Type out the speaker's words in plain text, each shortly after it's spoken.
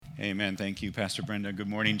Amen. Thank you, Pastor Brenda. Good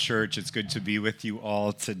morning, church. It's good to be with you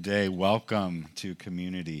all today. Welcome to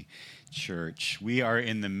Community Church. We are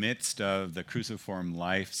in the midst of the Cruciform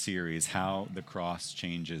Life series, How the Cross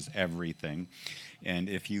Changes Everything. And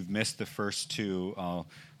if you've missed the first two, I'll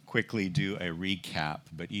quickly do a recap,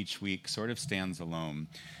 but each week sort of stands alone.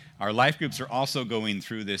 Our life groups are also going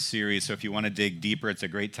through this series, so if you want to dig deeper, it's a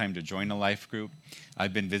great time to join a life group.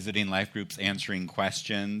 I've been visiting life groups, answering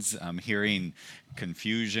questions, hearing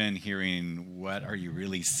confusion, hearing what are you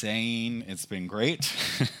really saying. It's been great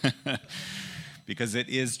because it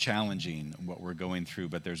is challenging what we're going through,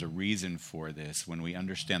 but there's a reason for this. When we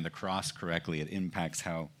understand the cross correctly, it impacts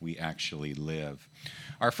how we actually live.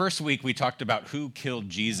 Our first week, we talked about who killed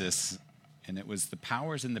Jesus. And it was the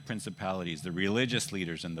powers and the principalities, the religious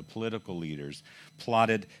leaders and the political leaders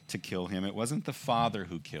plotted to kill him. It wasn't the Father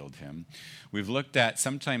who killed him. We've looked at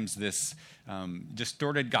sometimes this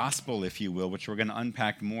distorted gospel, if you will, which we're going to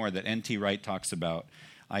unpack more, that N.T. Wright talks about.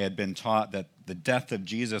 I had been taught that the death of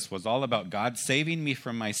Jesus was all about God saving me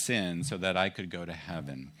from my sins so that I could go to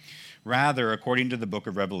heaven. Rather, according to the book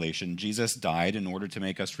of Revelation, Jesus died in order to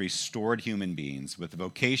make us restored human beings with a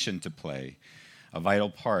vocation to play a vital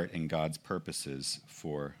part in God's purposes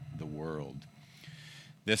for the world.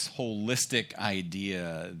 This holistic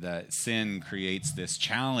idea that sin creates this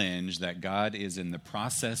challenge that God is in the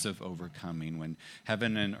process of overcoming. When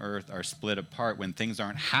heaven and earth are split apart, when things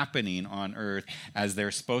aren't happening on earth as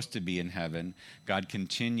they're supposed to be in heaven, God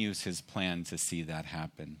continues his plan to see that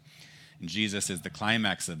happen. And Jesus is the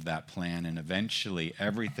climax of that plan, and eventually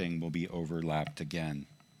everything will be overlapped again.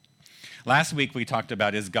 Last week we talked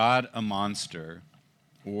about, is God a monster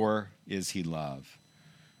or is he love?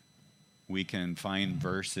 We can find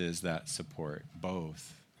verses that support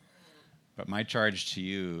both. But my charge to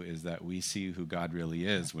you is that we see who God really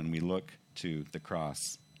is when we look to the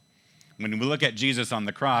cross. When we look at Jesus on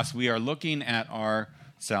the cross, we are looking at our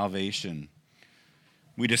salvation.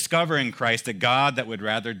 We discover in Christ a God that would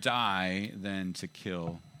rather die than to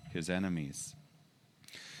kill his enemies.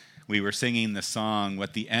 We were singing the song,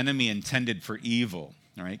 What the Enemy Intended for Evil,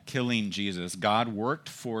 all right, killing Jesus. God worked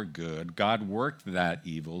for good. God worked that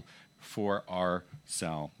evil for our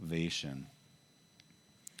salvation.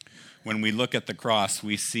 When we look at the cross,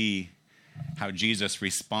 we see how Jesus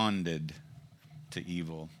responded to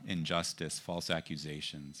evil, injustice, false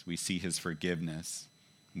accusations. We see his forgiveness.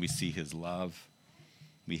 We see his love.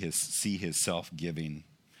 We see his self-giving.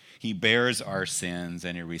 He bears our sins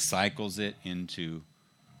and he recycles it into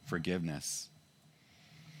forgiveness.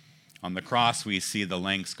 On the cross, we see the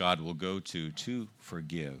lengths God will go to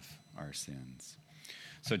forgive our sins.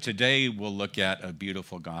 So today we'll look at a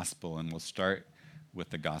beautiful gospel, and we'll start with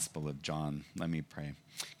the Gospel of John. Let me pray.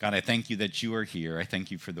 God, I thank you that you are here. I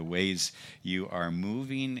thank you for the ways you are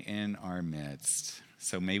moving in our midst.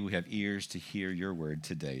 So may we have ears to hear your word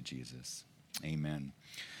today, Jesus. Amen.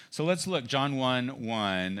 So let's look, John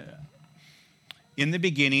 1:1. In the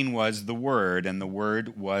beginning was the Word, and the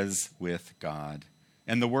Word was with God.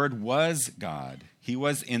 And the Word was God. He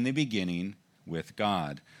was in the beginning with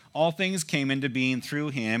God. All things came into being through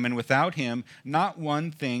him, and without him, not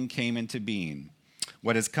one thing came into being.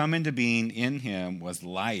 What has come into being in him was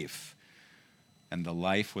life, and the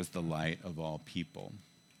life was the light of all people.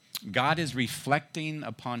 God is reflecting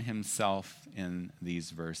upon himself in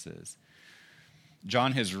these verses.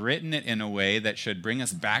 John has written it in a way that should bring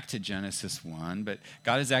us back to Genesis 1, but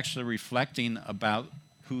God is actually reflecting about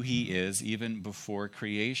who he is even before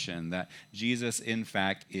creation, that Jesus, in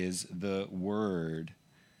fact, is the Word.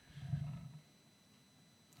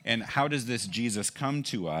 And how does this Jesus come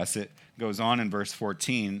to us? It goes on in verse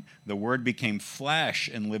 14, the Word became flesh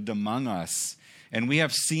and lived among us, and we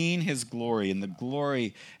have seen his glory, and the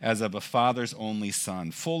glory as of a Father's only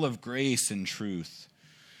Son, full of grace and truth.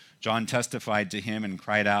 John testified to him and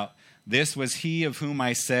cried out, "This was he of whom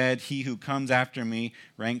I said, he who comes after me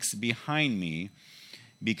ranks behind me,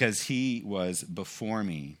 because he was before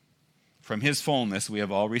me. From his fullness we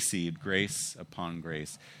have all received grace upon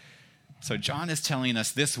grace." So John is telling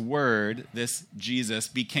us this Word, this Jesus,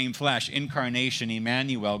 became flesh, incarnation,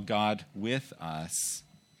 Emmanuel, God with us.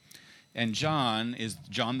 And John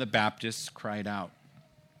the Baptist cried out.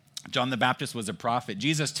 John the Baptist was a prophet.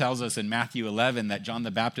 Jesus tells us in Matthew 11 that John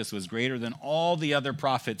the Baptist was greater than all the other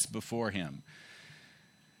prophets before him.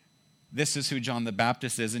 This is who John the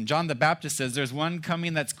Baptist is. And John the Baptist says, there's one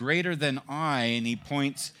coming that's greater than I, and he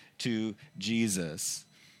points to Jesus,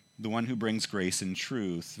 the one who brings grace and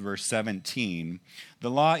truth. Verse 17,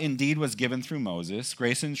 the law indeed was given through Moses.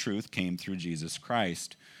 Grace and truth came through Jesus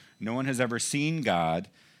Christ. No one has ever seen God,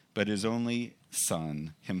 but his only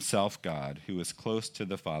Son, himself God, who is close to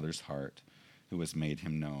the Father's heart, who has made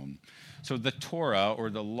him known. So the Torah, or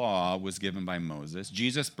the law, was given by Moses.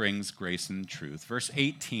 Jesus brings grace and truth. Verse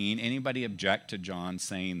 18, anybody object to John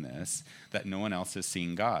saying this, that no one else has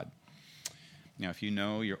seen God? Now, if you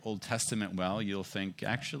know your Old Testament well, you'll think,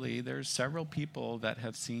 actually, there's several people that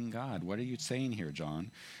have seen God. What are you saying here, John?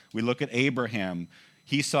 We look at Abraham.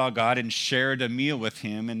 He saw God and shared a meal with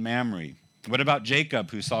him in Mamre. What about Jacob,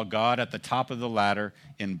 who saw God at the top of the ladder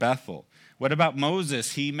in Bethel? What about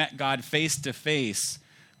Moses? He met God face to face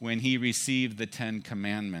when he received the 10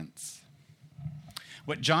 Commandments.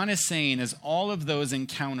 What John is saying is all of those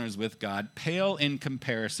encounters with God pale in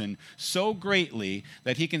comparison so greatly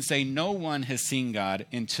that he can say no one has seen God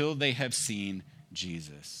until they have seen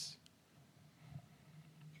Jesus.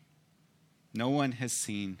 No one has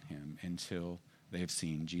seen him until they have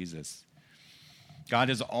seen Jesus. God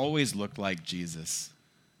has always looked like Jesus.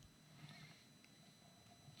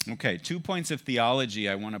 Okay, 2 points of theology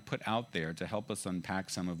I want to put out there to help us unpack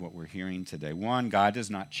some of what we're hearing today. One, God does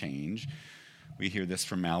not change. We hear this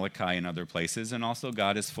from Malachi and other places. And also,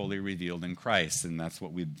 God is fully revealed in Christ. And that's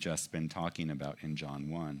what we've just been talking about in John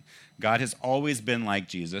 1. God has always been like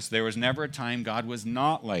Jesus. There was never a time God was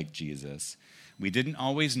not like Jesus. We didn't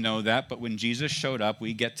always know that, but when Jesus showed up,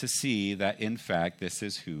 we get to see that, in fact, this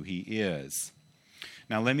is who he is.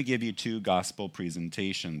 Now, let me give you 2 gospel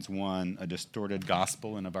presentations. One, a distorted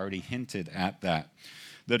gospel, and I've already hinted at that.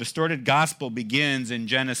 The distorted gospel begins in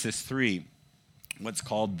Genesis 3, what's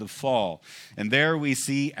called the fall. And there we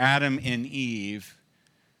see Adam and Eve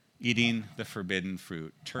eating the forbidden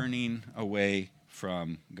fruit, turning away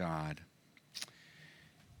from God.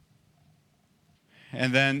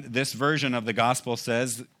 And then this version of the gospel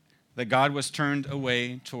says that God was turned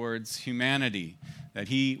away towards humanity, that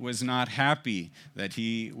he was not happy, that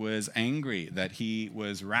he was angry, that he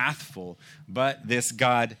was wrathful. But this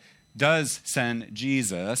God does send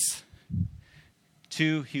Jesus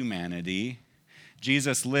to humanity.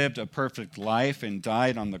 Jesus lived a perfect life and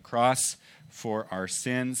died on the cross for our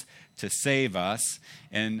sins to save us.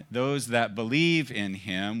 And those that believe in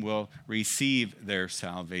him will receive their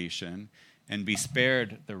salvation and be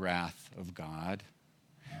spared the wrath of God.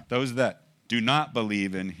 Those that do not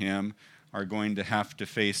believe in him are going to have to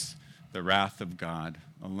face the wrath of God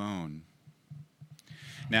alone.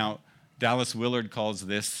 Now, Dallas Willard calls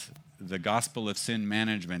this the gospel of sin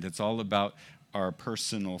management. It's all about our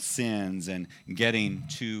personal sins and getting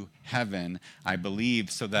to heaven, I believe,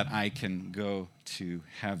 so that I can go to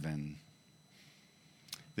heaven.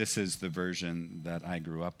 This is the version that I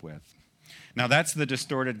grew up with. Now, that's the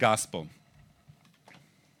distorted gospel.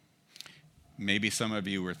 Maybe some of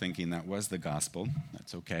you were thinking that was the gospel.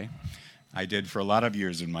 That's okay. I did for a lot of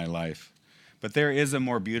years in my life. But there is a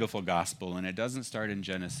more beautiful gospel, and it doesn't start in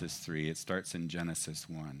Genesis 3. It starts in Genesis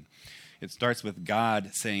 1. It starts with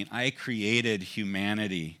God saying, I created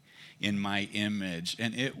humanity in my image,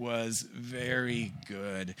 and it was very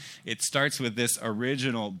good. It starts with this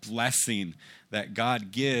original blessing that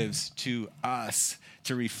God gives to us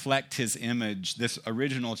to reflect his image, this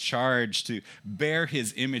original charge to bear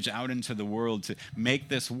his image out into the world, to make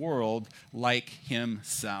this world like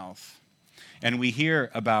himself. And we hear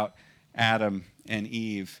about Adam and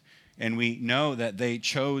Eve, and we know that they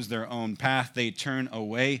chose their own path. They turn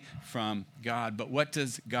away from God. But what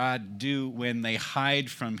does God do when they hide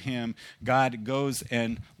from him? God goes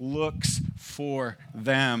and looks for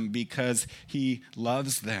them because he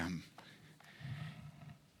loves them.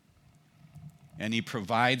 And he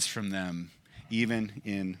provides from them, even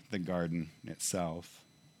in the garden itself.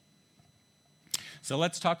 So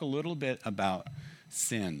let's talk a little bit about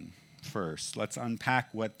sin first. Let's unpack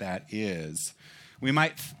what that is. We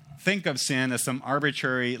might think of sin as some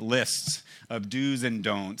arbitrary lists of do's and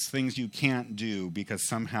don'ts, things you can't do because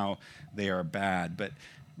somehow they are bad. But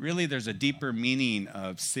really, there's a deeper meaning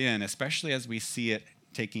of sin, especially as we see it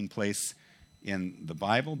taking place in the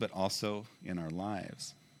Bible, but also in our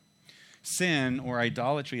lives. Sin or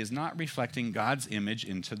idolatry is not reflecting God's image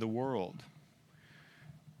into the world.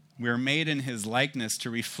 We are made in his likeness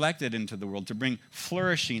to reflect it into the world, to bring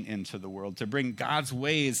flourishing into the world, to bring God's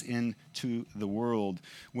ways into the world.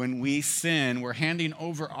 When we sin, we're handing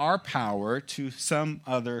over our power to some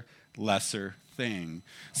other lesser thing,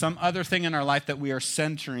 some other thing in our life that we are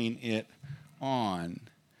centering it on.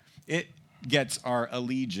 It gets our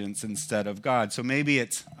allegiance instead of God. So maybe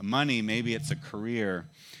it's money, maybe it's a career,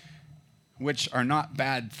 which are not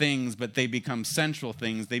bad things, but they become central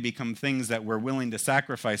things. They become things that we're willing to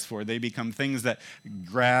sacrifice for. They become things that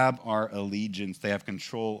grab our allegiance. They have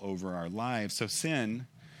control over our lives. So sin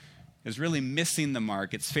is really missing the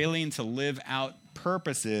mark. It's failing to live out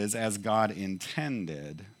purposes as God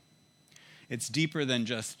intended. It's deeper than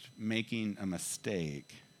just making a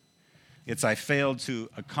mistake. It's I failed to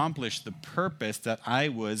accomplish the purpose that I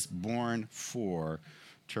was born for,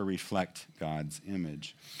 to reflect God's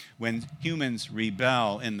image. When humans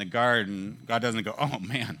rebel in the garden, God doesn't go, oh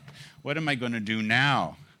man, what am I going to do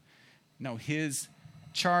now? No, his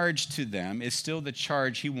charge to them is still the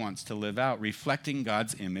charge he wants to live out, reflecting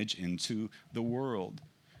God's image into the world,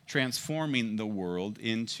 transforming the world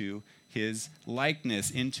into his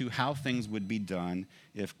likeness, into how things would be done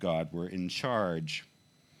if God were in charge.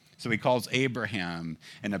 So he calls Abraham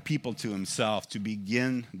and a people to himself to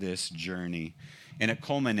begin this journey, and it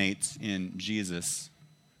culminates in Jesus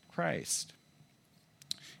Christ.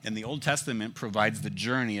 And the Old Testament provides the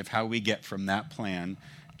journey of how we get from that plan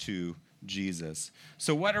to Jesus.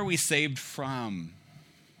 So what are we saved from?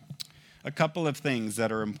 A couple of things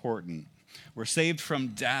that are important. We're saved from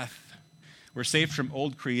death. We're saved from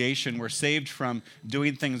old creation. We're saved from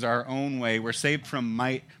doing things our own way. We're saved from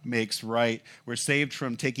might makes right. We're saved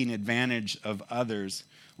from taking advantage of others.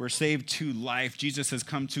 We're saved to life. Jesus has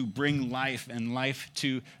come to bring life and life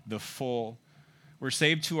to the full. We're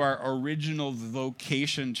saved to our original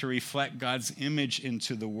vocation to reflect God's image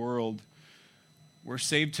into the world. We're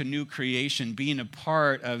saved to new creation, being a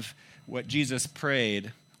part of what Jesus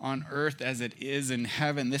prayed, on earth as it is in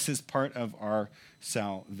heaven. This is part of our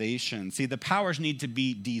salvation. See, the powers need to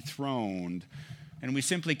be dethroned, and we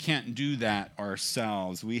simply can't do that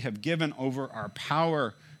ourselves. We have given over our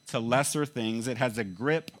power to lesser things. It has a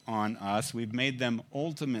grip on us. We've made them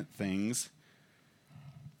ultimate things.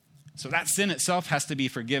 So that sin itself has to be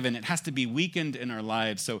forgiven. It has to be weakened in our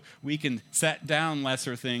lives so we can set down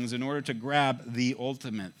lesser things in order to grab the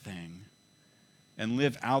ultimate thing and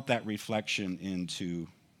live out that reflection into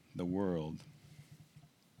the world.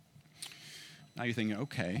 Now you're thinking,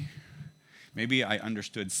 okay, maybe I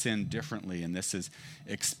understood sin differently, and this is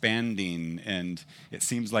expanding, and it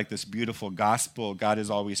seems like this beautiful gospel, God has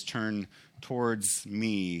always turned towards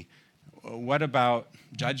me. What about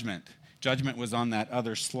judgment? Judgment was on that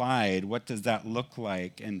other slide. What does that look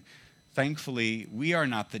like? And thankfully, we are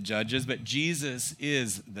not the judges, but Jesus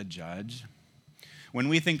is the judge. When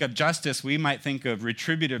we think of justice, we might think of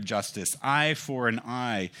retributive justice, eye for an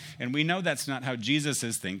eye. And we know that's not how Jesus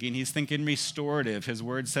is thinking. He's thinking restorative. His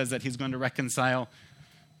word says that he's going to reconcile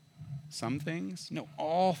some things. No,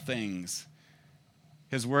 all things.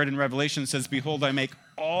 His word in Revelation says, behold, I make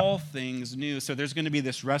all things new. So there's going to be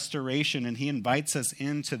this restoration, and he invites us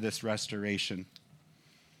into this restoration.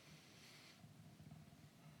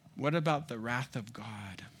 What about the wrath of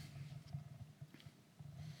God?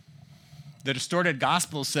 The distorted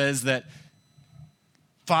gospel says that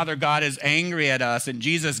Father God is angry at us, and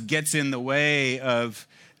Jesus gets in the way of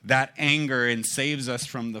that anger and saves us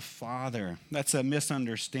from the Father. That's a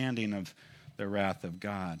misunderstanding of the wrath of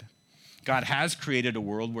God. God has created a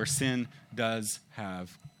world where sin does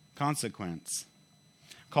have consequence.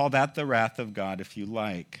 Call that the wrath of God if you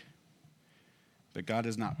like. But God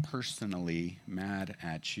is not personally mad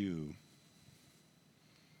at you.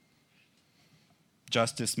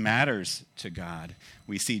 Justice matters to God.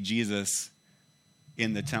 We see Jesus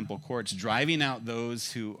in the temple courts driving out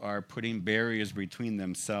those who are putting barriers between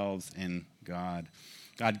themselves and God.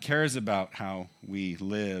 God cares about how we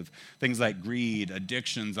live. Things like greed,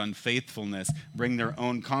 addictions, unfaithfulness bring their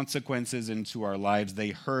own consequences into our lives.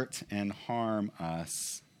 They hurt and harm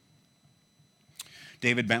us.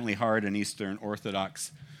 David Bentley Hart, an Eastern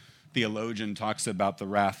Orthodox theologian, talks about the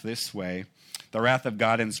wrath this way. The wrath of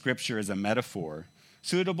God in Scripture is a metaphor,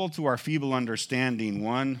 suitable to our feeble understanding,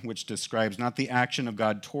 one which describes not the action of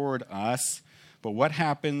God toward us, but what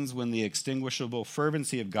happens when the extinguishable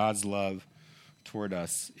fervency of God's love toward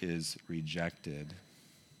us is rejected.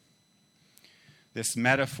 This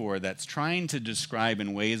metaphor that's trying to describe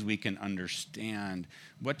in ways we can understand,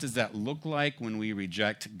 what does that look like when we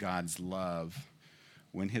reject God's love?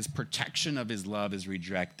 When his protection of his love is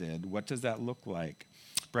rejected, what does that look like?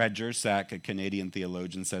 Brad Jersak, a Canadian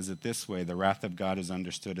theologian, says it this way: the wrath of God is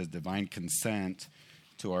understood as divine consent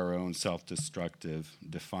to our own self-destructive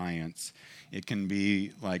defiance. It can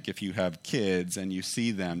be like if you have kids and you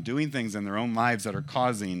see them doing things in their own lives that are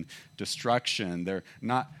causing destruction. They're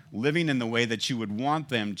not living in the way that you would want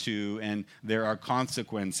them to, and there are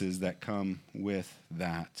consequences that come with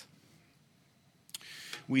that.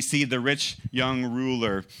 We see the rich young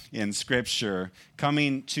ruler in Scripture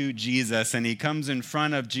coming to Jesus, and he comes in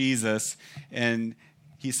front of Jesus, and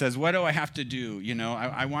he says, what do I have to do?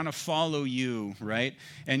 I want to follow you, right?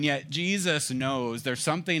 And yet Jesus knows there's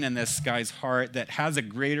something in this guy's heart that has a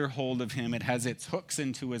greater hold of him. It has its hooks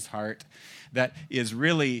into his heart that is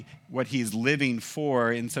really what he's living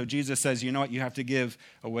for. And so Jesus says, you know what? You have to give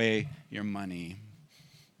away your money.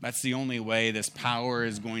 That's the only way this power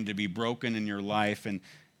is going to be broken in your life. And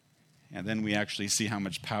then we actually see how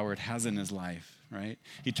much power it has in his life. Right?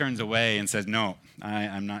 He turns away and says, no,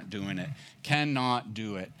 I'm not doing it. Cannot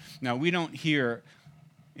do it. Now, we don't hear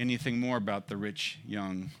anything more about the rich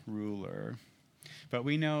young ruler, but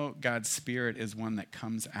we know God's Spirit is one that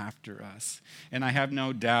comes after us. And I have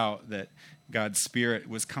no doubt that God's Spirit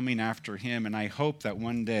was coming after him, and I hope that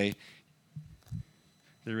one day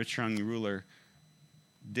the rich young ruler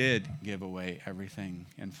did give away everything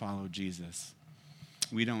and follow Jesus.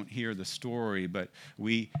 We don't hear the story, but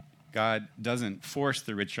God doesn't force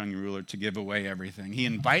the rich young ruler to give away everything. He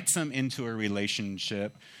invites him into a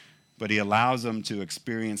relationship, but he allows him to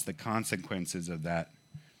experience the consequences of that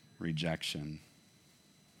rejection.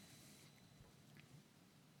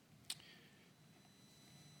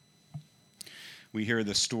 We hear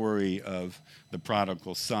the story of the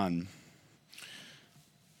prodigal son.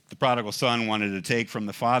 The prodigal son wanted to take from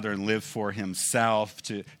the father and live for himself,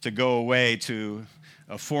 to go away to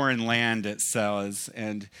a foreign land, it says,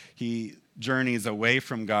 and he journeys away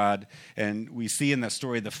from God. And we see in the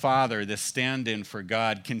story the father, this stand-in for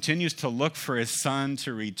God, continues to look for his son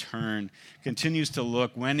to return, continues to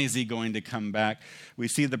look, when is he going to come back? We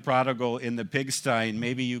see the prodigal in the pigsty, and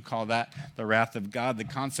maybe you call that the wrath of God, the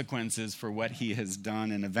consequences for what he has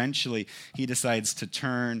done. And eventually he decides to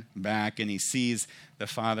turn back, and he sees the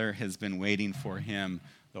father has been waiting for him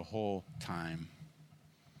the whole time.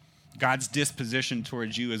 God's disposition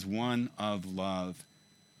towards you is one of love.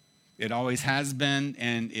 It always has been,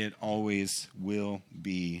 and it always will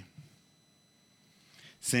be.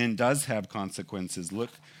 Sin does have consequences. Look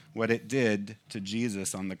what it did to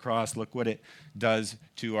Jesus on the cross. Look what it does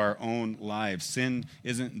to our own lives. Sin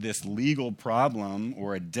isn't this legal problem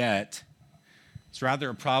or a debt. It's rather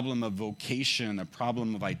a problem of vocation, a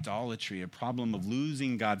problem of idolatry, a problem of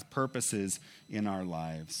losing God's purposes in our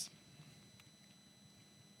lives.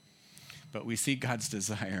 But we see God's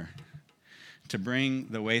desire to bring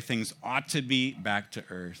the way things ought to be back to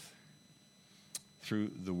earth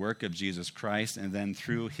through the work of Jesus Christ and then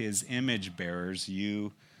through his image bearers,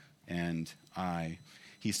 you and I.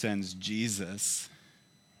 He sends Jesus,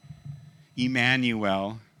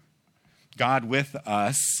 Emmanuel, God with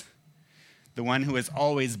us, the one who has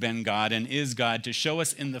always been God and is God, to show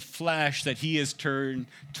us in the flesh that he is turned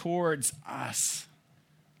towards us.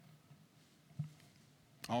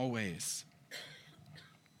 Always.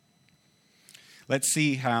 Let's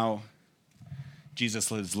see how Jesus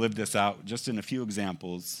has lived this out just in a few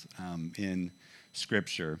examples in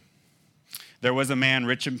Scripture. There was a man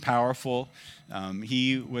rich and powerful.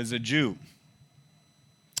 He was a Jew,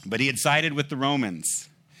 but he had sided with the Romans.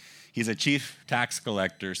 He's a chief tax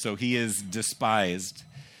collector, so he is despised.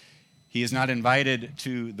 He is not invited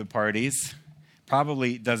to the parties.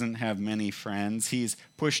 Probably doesn't have many friends. He's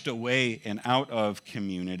pushed away and out of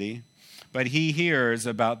community. But he hears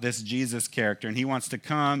about this Jesus character, and he wants to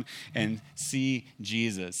come and see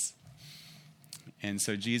Jesus. And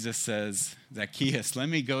so Jesus says, Zacchaeus, let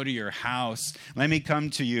me go to your house. Let me come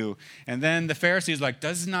to you. And then the Pharisees are like,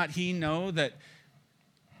 does not he know that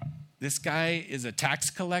this guy is a tax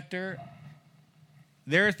collector?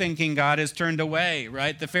 They're thinking God has turned away,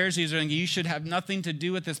 right? The Pharisees are thinking you should have nothing to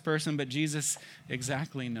do with this person, but Jesus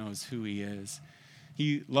exactly knows who he is.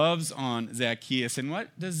 He loves on Zacchaeus. And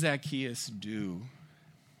what does Zacchaeus do?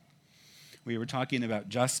 We were talking about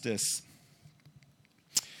justice.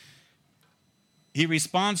 He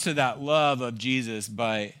responds to that love of Jesus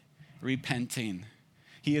by repenting.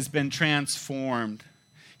 He has been transformed.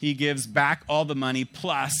 He gives back all the money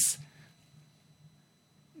plus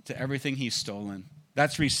to everything he's stolen.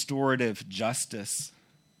 That's restorative justice.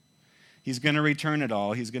 He's going to return it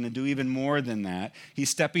all. He's going to do even more than that.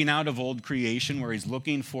 He's stepping out of old creation where he's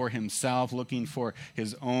looking for himself, looking for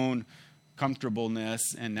his own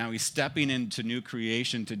comfortableness, and now he's stepping into new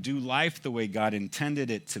creation to do life the way God intended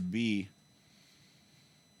it to be.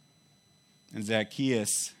 And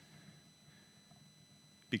Zacchaeus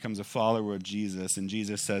becomes a follower of Jesus, and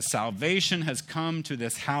Jesus says, salvation has come to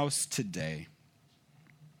this house today.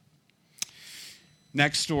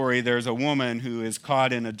 Next story, there's a woman who is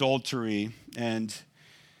caught in adultery, and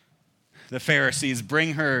the Pharisees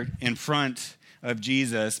bring her in front of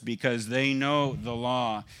Jesus because they know the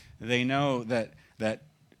law. They know that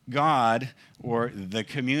God or the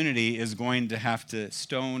community is going to have to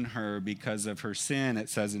stone her because of her sin, it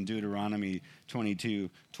says in Deuteronomy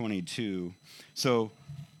 22:22. So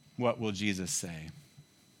what will Jesus say?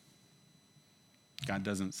 God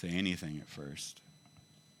doesn't say anything at first.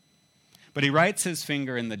 But he writes his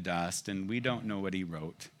finger in the dust, and we don't know what he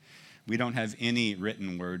wrote. We don't have any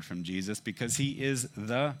written word from Jesus because he is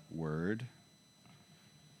the Word.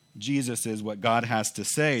 Jesus is what God has to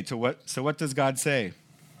say. So what does God say?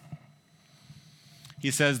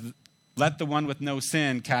 He says, let the one with no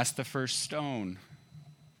sin cast the first stone.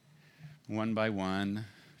 One by one,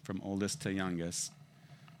 from oldest to youngest,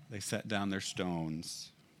 they set down their stones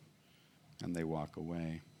and they walk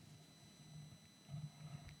away.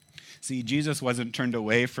 See, Jesus wasn't turned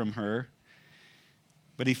away from her,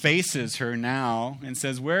 but he faces her now and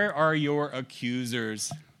says, where are your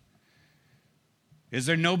accusers? Is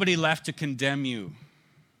there nobody left to condemn you?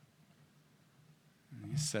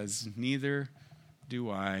 And he says, neither do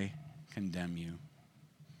I condemn you.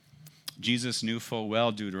 Jesus knew full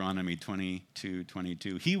well Deuteronomy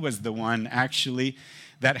 22:22. He was the one actually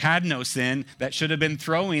that had no sin, that should have been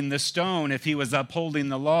throwing the stone if he was upholding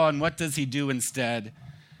the law. And what does he do instead?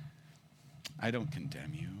 I don't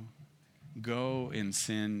condemn you. Go and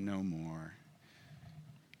sin no more.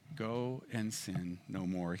 Go and sin no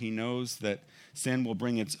more. He knows that sin will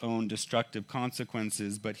bring its own destructive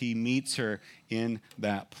consequences, but he meets her in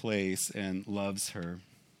that place and loves her.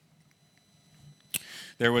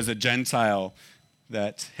 There was a Gentile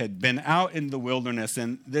that had been out in the wilderness,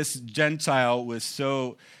 and this Gentile was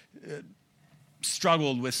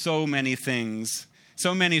struggled with so many things,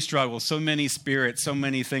 so many struggles, so many spirits, so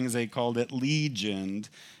many things. They called it legioned.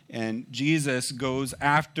 And Jesus goes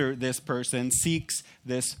after this person, seeks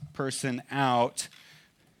this person out,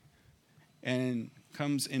 and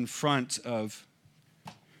comes in front of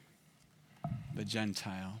the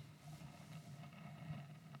Gentile.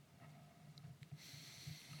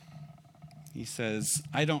 He says,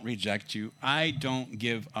 I don't reject you. I don't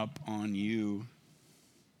give up on you.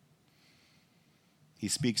 He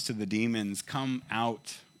speaks to the demons, come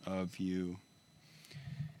out of you.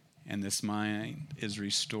 And this mind is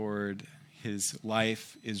restored. His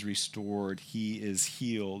life is restored. He is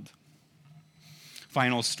healed.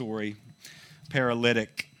 Final story.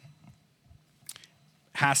 Paralytic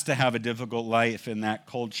has to have a difficult life in that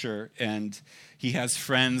culture. And he has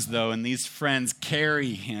friends, though, and these friends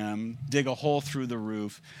carry him, dig a hole through the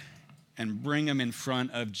roof, and bring him in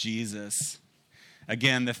front of Jesus.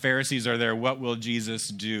 Again, the Pharisees are there. What will Jesus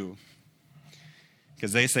do?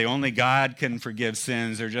 Because they say only God can forgive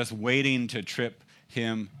sins. They're just waiting to trip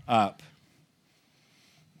him up.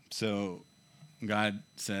 So God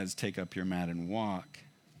says, take up your mat and walk.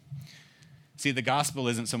 See, the gospel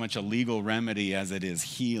isn't so much a legal remedy as it is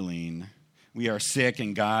healing. We are sick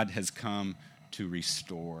and God has come to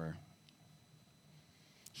restore.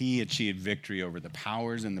 He achieved victory over the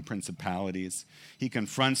powers and the principalities. He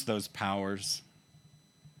confronts those powers.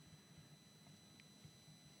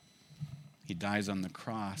 He dies on the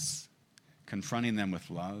cross, confronting them with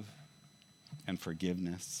love and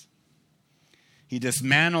forgiveness. He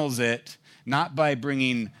dismantles it, not by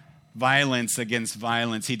bringing violence against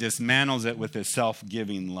violence. He dismantles it with his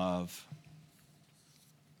self-giving love.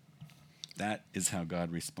 That is how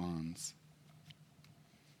God responds.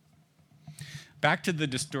 Back to the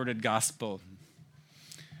distorted gospel.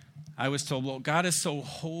 I was told, well, God is so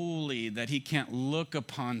holy that he can't look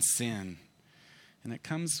upon sin. And it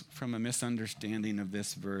comes from a misunderstanding of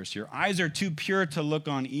this verse. Your eyes are too pure to look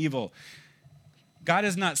on evil. God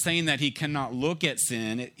is not saying that he cannot look at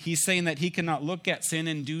sin. He's saying that he cannot look at sin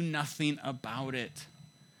and do nothing about it.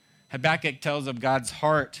 Habakkuk tells of God's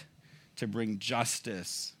heart to bring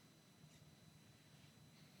justice.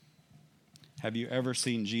 Have you ever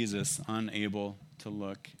seen Jesus unable to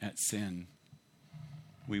look at sin?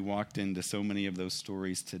 We walked into so many of those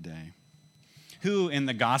stories today. Who in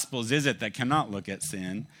the Gospels is it that cannot look at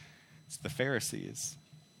sin? It's the Pharisees.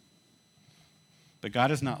 But God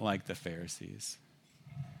is not like the Pharisees.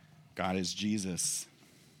 God is Jesus.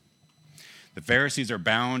 The Pharisees are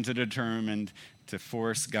bound to determined to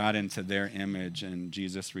force God into their image, and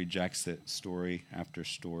Jesus rejects it story after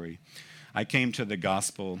story. I came to the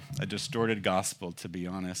gospel, a distorted gospel, to be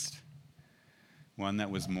honest. One that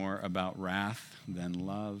was more about wrath than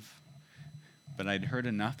love. But I'd heard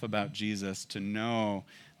enough about Jesus to know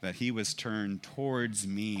that he was turned towards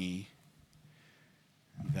me,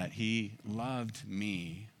 that he loved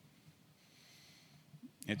me.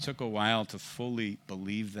 It took a while to fully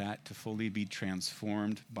believe that, to fully be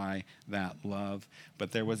transformed by that love.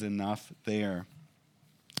 But there was enough there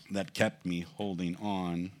that kept me holding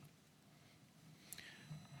on.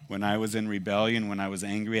 when I was in rebellion, when I was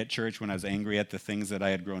angry at church, when I was angry at the things that I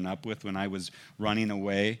had grown up with, when I was running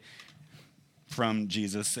away from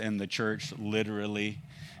Jesus and the church, literally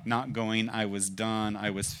not going, I was done, I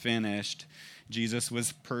was finished. Jesus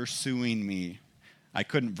was pursuing me. I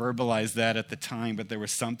couldn't verbalize that at the time, but there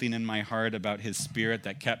was something in my heart about his spirit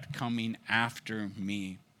that kept coming after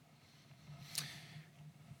me.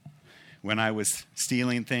 When I was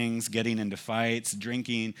stealing things, getting into fights,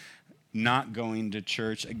 drinking, not going to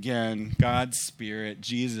church, again, God's Spirit,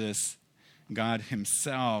 Jesus, God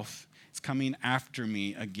himself, is coming after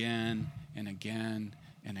me again and again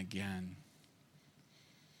and again.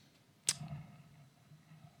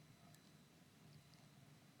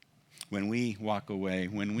 When we walk away,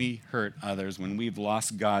 when we hurt others, when we've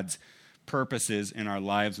lost God's purposes in our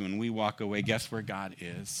lives, when we walk away, guess where God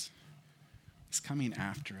is? He's coming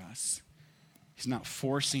after us. He's not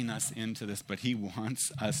forcing us into this, but he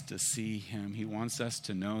wants us to see him. He wants us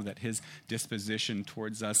to know that his disposition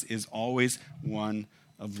towards us is always one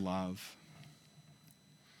of love.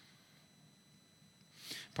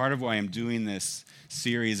 Part of why I'm doing this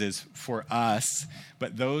series is for us,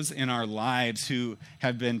 but those in our lives who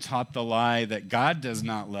have been taught the lie that God does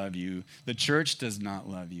not love you, the church does not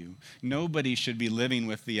love you. Nobody should be living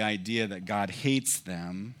with the idea that God hates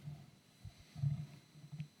them.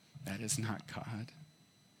 That is not God.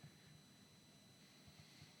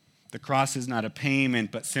 The cross is not a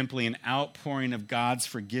payment, but simply an outpouring of God's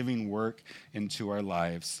forgiving work into our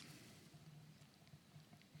lives.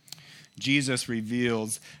 Jesus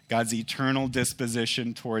reveals God's eternal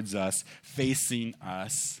disposition towards us, facing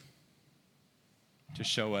us to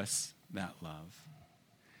show us that love.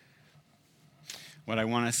 What I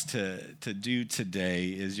want us to do today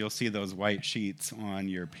is you'll see those white sheets on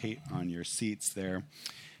your seats there.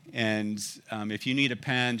 And if you need a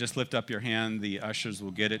pen, just lift up your hand. The ushers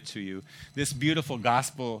will get it to you. This beautiful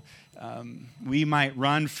gospel, we might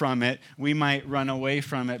run from it. We might run away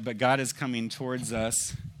from it, but God is coming towards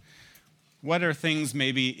us. What are things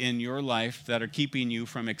maybe in your life that are keeping you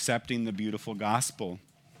from accepting the beautiful gospel?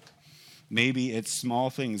 Maybe it's small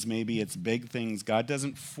things. Maybe it's big things. God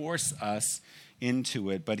doesn't force us into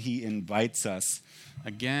it, but he invites us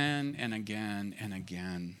again and again and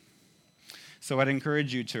again. So I'd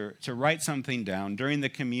encourage you to write something down. During the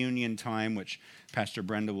communion time, which Pastor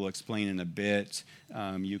Brenda will explain in a bit,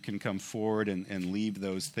 you can come forward and leave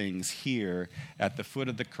those things here at the foot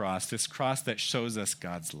of the cross, this cross that shows us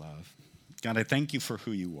God's love. God, I thank you for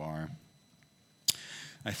who you are.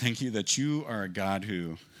 I thank you that you are a God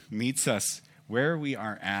who meets us where we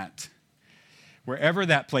are at, wherever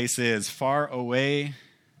that place is, far away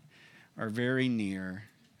or very near,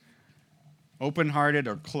 open-hearted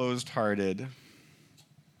or closed-hearted,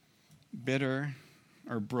 bitter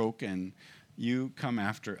or broken, you come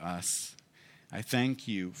after us. I thank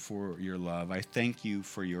you for your love. I thank you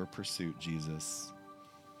for your pursuit, Jesus.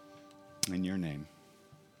 In your name,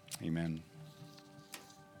 amen.